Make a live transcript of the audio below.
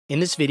In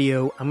this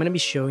video, I'm going to be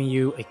showing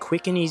you a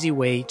quick and easy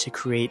way to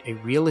create a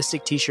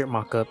realistic t-shirt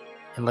mockup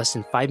in less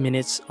than 5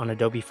 minutes on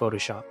Adobe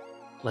Photoshop.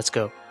 Let's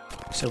go.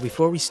 So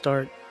before we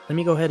start, let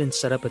me go ahead and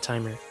set up a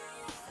timer.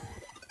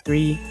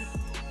 3,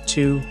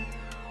 2,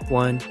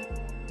 1,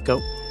 go.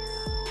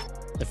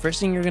 The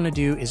first thing you're going to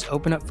do is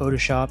open up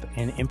Photoshop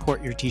and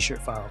import your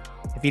t-shirt file.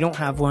 If you don't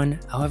have one,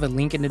 I'll have a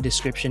link in the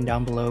description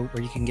down below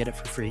where you can get it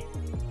for free.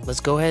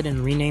 Let's go ahead and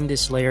rename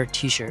this layer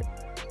t-shirt.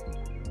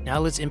 Now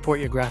let's import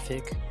your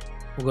graphic.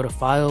 We'll go to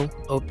File,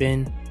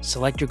 Open,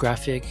 select your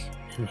graphic,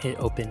 and hit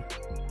Open.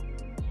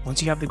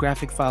 Once you have the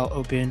graphic file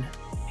open,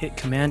 hit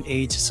Command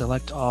A to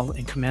select all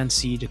and Command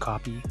C to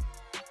copy.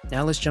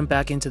 Now let's jump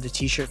back into the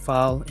t-shirt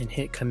file and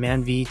hit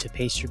Command V to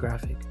paste your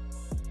graphic.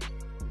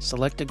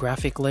 Select the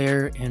graphic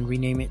layer and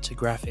rename it to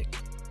Graphic.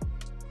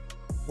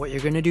 What you're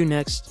going to do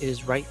next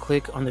is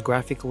right-click on the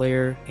graphic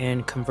layer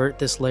and convert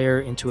this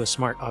layer into a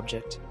smart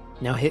object.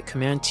 Now hit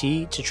Command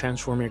T to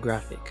transform your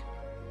graphic.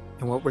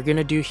 And what we're going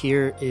to do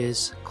here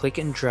is click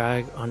and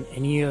drag on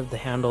any of the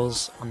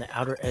handles on the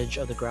outer edge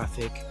of the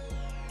graphic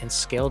and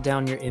scale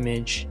down your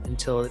image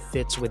until it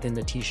fits within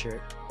the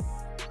t-shirt.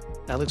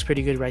 That looks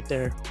pretty good right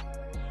there.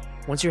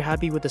 Once you're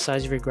happy with the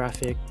size of your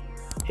graphic,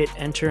 hit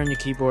Enter on your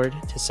keyboard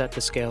to set the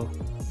scale.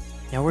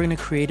 Now we're going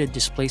to create a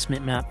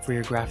displacement map for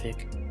your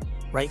graphic.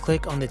 Right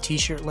click on the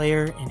t-shirt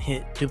layer and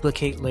hit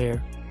Duplicate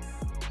Layer.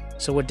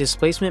 So what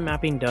displacement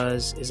mapping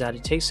does is that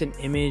it takes an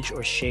image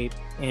or shape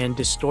and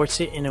distorts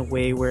it in a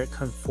way where it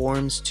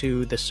conforms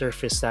to the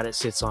surface that it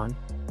sits on.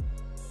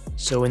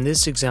 So in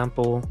this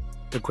example,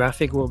 the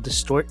graphic will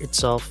distort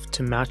itself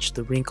to match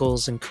the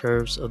wrinkles and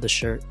curves of the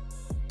shirt,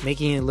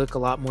 making it look a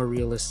lot more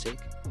realistic.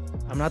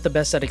 I'm not the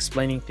best at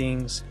explaining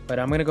things, but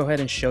I'm going to go ahead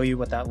and show you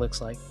what that looks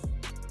like.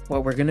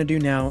 What we're going to do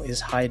now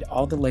is hide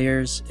all the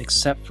layers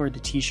except for the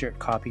t-shirt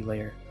copy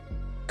layer.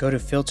 Go to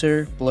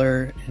Filter,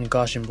 Blur, and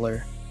Gaussian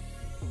Blur.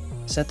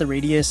 Set the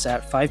radius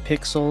at 5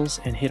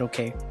 pixels and hit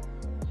OK.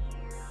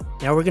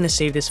 Now we're going to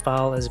save this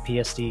file as a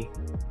PSD.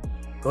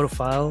 Go to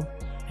File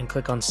and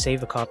click on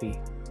Save a Copy.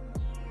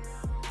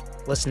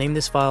 Let's name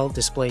this file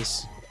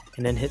Displace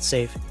and then hit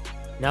Save.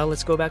 Now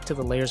let's go back to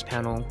the Layers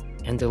panel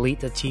and delete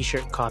the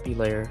t-shirt copy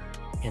layer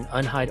and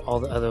unhide all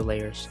the other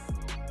layers.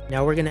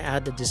 Now we're going to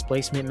add the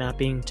displacement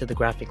mapping to the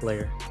graphic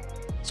layer.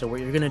 So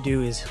what you're going to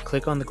do is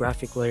click on the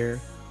graphic layer,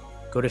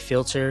 go to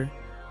Filter,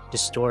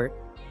 Distort,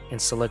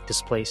 and select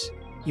Displace.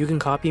 You can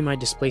copy my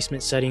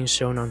displacement settings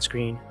shown on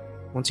screen.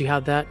 Once you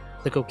have that,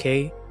 click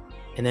OK,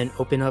 and then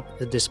open up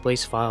the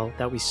displace file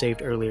that we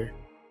saved earlier.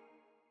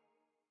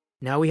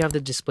 Now we have the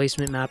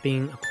displacement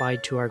mapping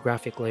applied to our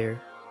graphic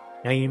layer.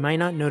 Now you might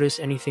not notice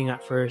anything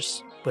at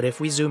first, but if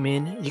we zoom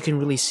in, you can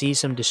really see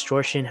some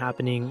distortion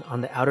happening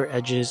on the outer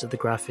edges of the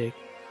graphic.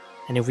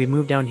 And if we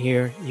move down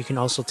here, you can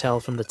also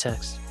tell from the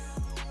text.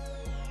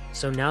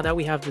 So now that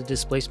we have the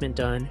displacement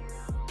done,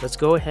 let's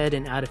go ahead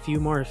and add a few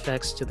more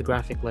effects to the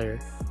graphic layer.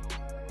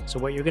 So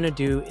what you're going to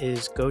do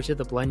is go to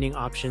the blending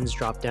options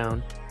drop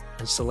down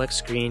and select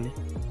screen,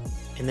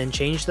 and then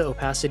change the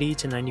opacity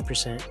to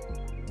 90%.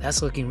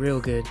 That's looking real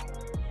good.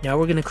 Now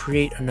we're going to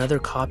create another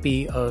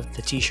copy of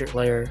the t-shirt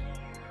layer,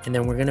 and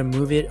then we're going to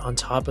move it on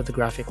top of the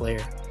graphic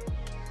layer.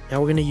 Now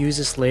we're going to use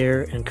this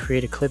layer and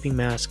create a clipping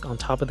mask on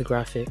top of the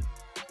graphic.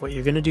 What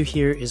you're going to do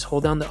here is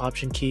hold down the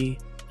Option key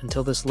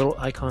until this little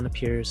icon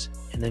appears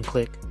and then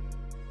click.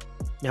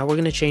 Now we're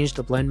going to change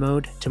the blend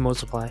mode to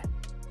multiply.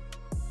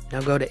 Now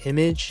go to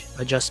Image,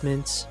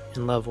 Adjustments,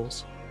 and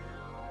Levels.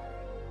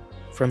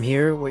 From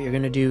here, what you're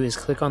going to do is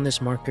click on this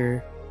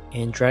marker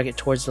and drag it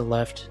towards the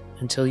left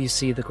until you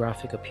see the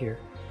graphic appear.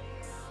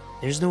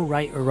 There's no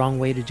right or wrong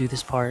way to do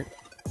this part.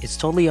 It's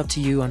totally up to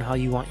you on how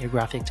you want your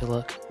graphic to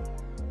look.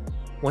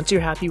 Once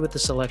you're happy with the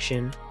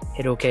selection,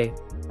 hit OK.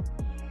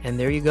 And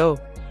there you go.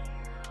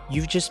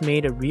 You've just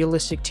made a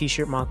realistic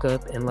t-shirt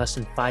mockup in less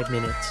than 5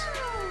 minutes.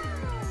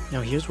 Now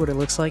here's what it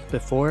looks like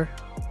before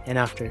and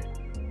after.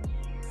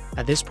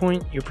 At this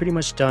point, you're pretty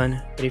much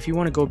done, but if you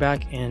want to go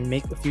back and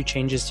make a few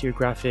changes to your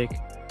graphic,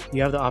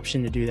 you have the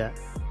option to do that.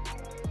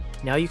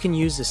 Now you can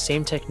use the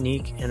same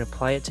technique and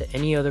apply it to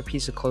any other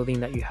piece of clothing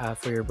that you have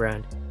for your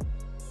brand.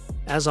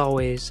 As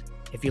always,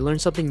 if you learned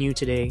something new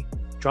today,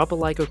 drop a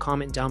like or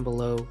comment down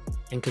below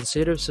and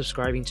consider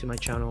subscribing to my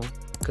channel,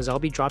 because I'll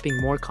be dropping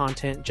more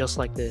content just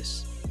like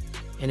this.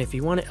 And if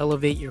you want to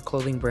elevate your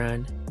clothing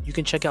brand, you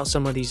can check out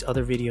some of these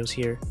other videos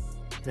here.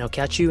 And I'll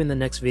catch you in the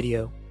next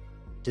video.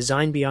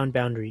 Design beyond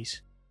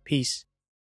boundaries. Peace.